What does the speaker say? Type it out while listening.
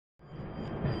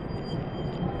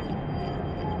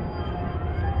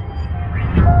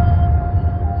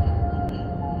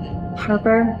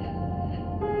Harper,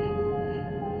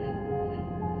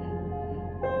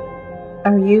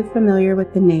 are you familiar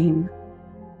with the name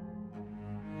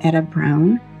Etta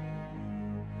Brown?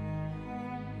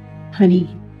 Honey.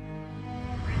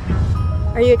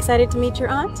 Are you excited to meet your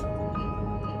aunt?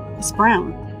 Miss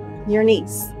Brown, your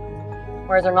niece.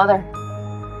 Where's her mother?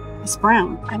 Miss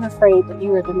Brown, I'm afraid that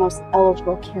you are the most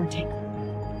eligible caretaker.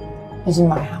 It's in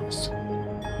my house.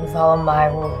 We follow my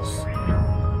rules.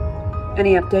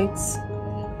 Any updates?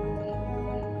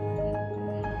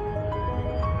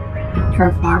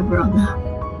 Her far brother.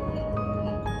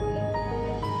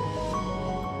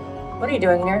 What are you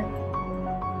doing here?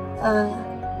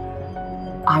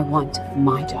 I want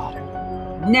my daughter.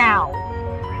 Now!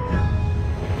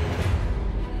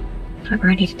 Harper,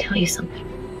 I need to tell you something.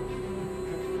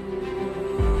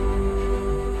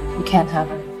 You can't have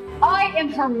her. I am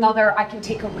her mother. I can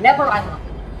take her whenever I want.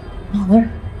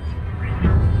 Mother?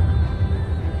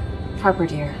 Harper,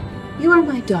 dear, you are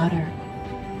my daughter.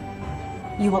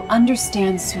 You will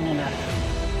understand soon enough.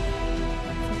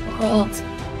 The world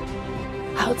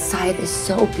outside is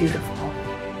so beautiful.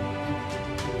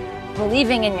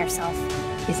 Believing in yourself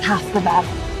is half the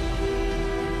battle.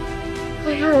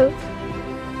 I have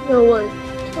no one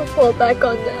to fall back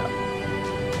on now.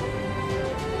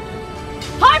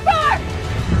 Harper!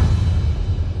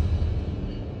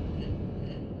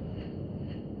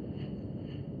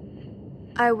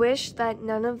 I wish that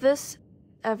none of this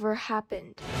ever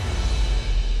happened.